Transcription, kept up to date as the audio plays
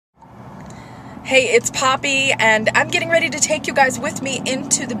Hey, it's Poppy, and I'm getting ready to take you guys with me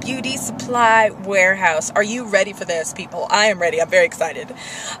into the beauty supply warehouse. Are you ready for this, people? I am ready. I'm very excited.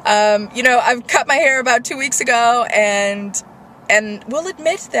 I've cut my hair about 2 weeks ago, and will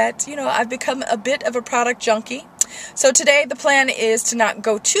admit that, I've become a bit of a product junkie. So today the plan is to not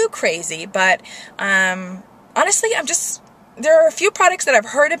go too crazy, but honestly, there are a few products that I've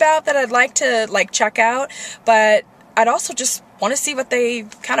heard about that I'd like to check out, but I'd also just want to see what they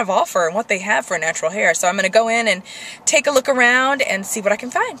kind of offer and what they have for natural hair. So I'm going to go in and take a look around and see what I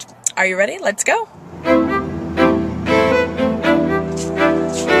can find. Are you ready? Let's go.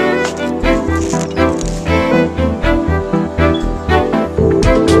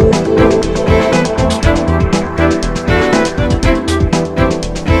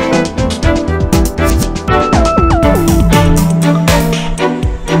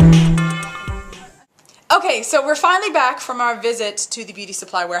 Okay, so we're finally back from our visit to the beauty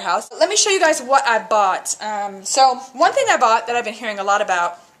supply warehouse. Let me show you guys what I bought. So one thing I bought that I've been hearing a lot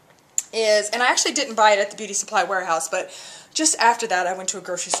about is, and I actually didn't buy it at the beauty supply warehouse, but just after that I went to a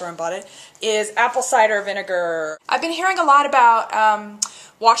grocery store and bought it, is apple cider vinegar. I've been hearing a lot about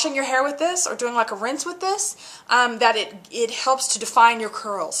washing your hair with this or doing like a rinse with this, that it helps to define your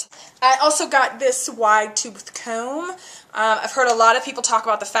curls. I also got this wide tooth comb. I've heard a lot of people talk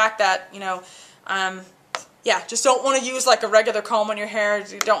about the fact that, just don't want to use like a regular comb on your hair.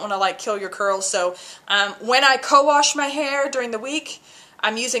 You don't want to like kill your curls. So when I co-wash my hair during the week,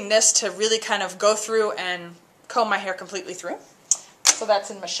 I'm using this to really kind of go through and comb my hair completely through. So that's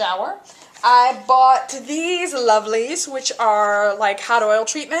in my shower. I bought these lovelies, which are like hot oil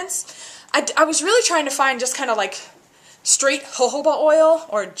treatments. I was really trying to find just kind of like straight jojoba oil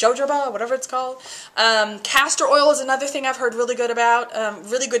or jojoba, whatever it's called. Castor oil is another thing I've heard really good about.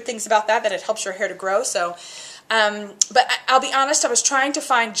 Really good things about that it helps your hair to grow. So, but I'll be honest, I was trying to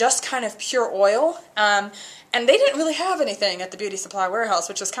find just kind of pure oil, and they didn't really have anything at the beauty supply warehouse,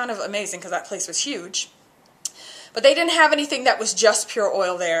 which was kind of amazing because that place was huge. But they didn't have anything that was just pure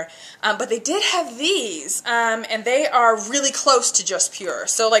oil there. But they did have these, and they are really close to just pure.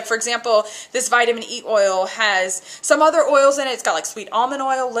 So like, for example, this vitamin E oil has some other oils in it. It's got like sweet almond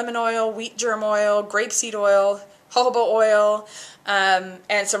oil, lemon oil, wheat germ oil, grapeseed oil, jojoba oil,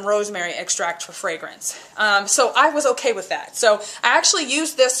 and some rosemary extract for fragrance. So I was okay with that. So I actually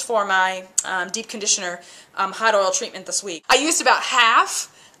used this for my deep conditioner hot oil treatment this week. I used about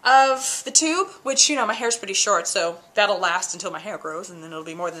half of the tube, which, my hair's pretty short, so that'll last until my hair grows, and then it'll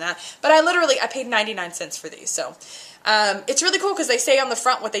be more than that. But I paid 99 cents for these, so it's really cool because they say on the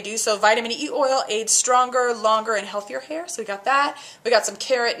front what they do. So vitamin E oil aids stronger, longer, and healthier hair. So we got that. We got some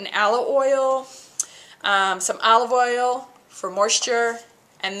carrot and aloe oil, some olive oil for moisture,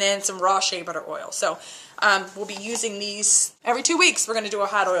 and then some raw shea butter oil. So we'll be using these every 2 weeks. We're going to do a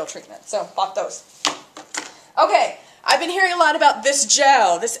hot oil treatment, so bought those. Okay. I've been hearing a lot about this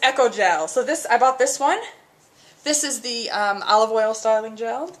gel, this Eco Gel. So I bought this one. This is the olive oil styling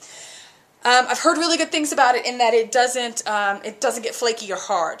gel. I've heard really good things about it in that it doesn't get flaky or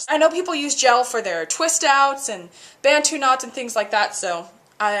hard. I know people use gel for their twist outs and bantu knots and things like that, so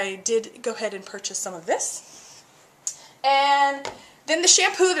I did go ahead and purchase some of this. And then the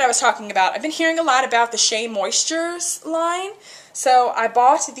shampoo that I was talking about. I've been hearing a lot about the Shea Moistures line. So I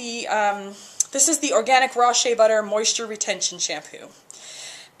bought the this is the Organic Raw Shea Butter Moisture Retention Shampoo.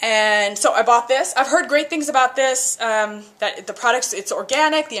 And so I bought this. I've heard great things about this, that the products, it's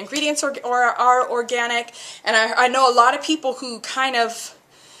organic, the ingredients are organic, and I know a lot of people who kind of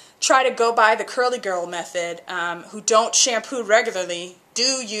try to go by the curly girl method, who don't shampoo regularly,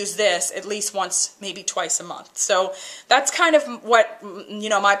 do use this at least once, maybe twice a month. So that's kind of what,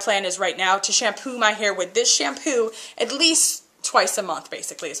 my plan is right now, to shampoo my hair with this shampoo at least twice a month,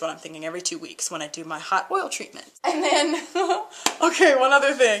 basically, is what I'm thinking, every 2 weeks when I do my hot oil treatment. And then, okay, one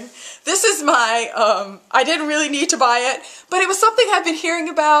other thing. This is my, I didn't really need to buy it, but it was something I've been hearing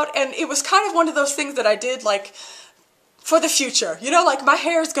about, and it was kind of one of those things that I did, like, for the future. Like, my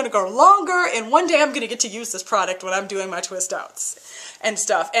hair is going to grow longer, and one day I'm going to get to use this product when I'm doing my twist outs and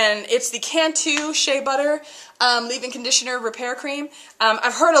stuff. And it's the Cantu Shea Butter Leave-In Conditioner Repair Cream.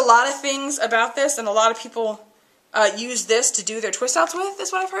 I've heard a lot of things about this, and a lot of people use this to do their twist outs with,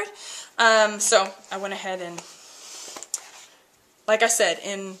 is what I've heard. So I went ahead and, like I said,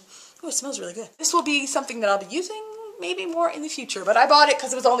 oh, it smells really good. This will be something that I'll be using maybe more in the future, but I bought it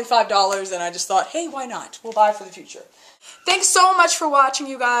because it was only $5, and I just thought, hey, why not? We'll buy for the future. Thanks so much for watching,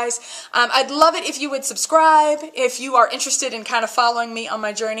 you guys. I'd love it if you would subscribe, if you are interested in kind of following me on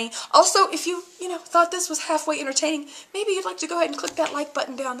my journey. Also, if you, thought this was halfway entertaining, maybe you'd like to go ahead and click that like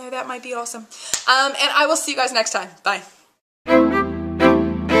button down there. That might be awesome. And I will see you guys next time. Bye.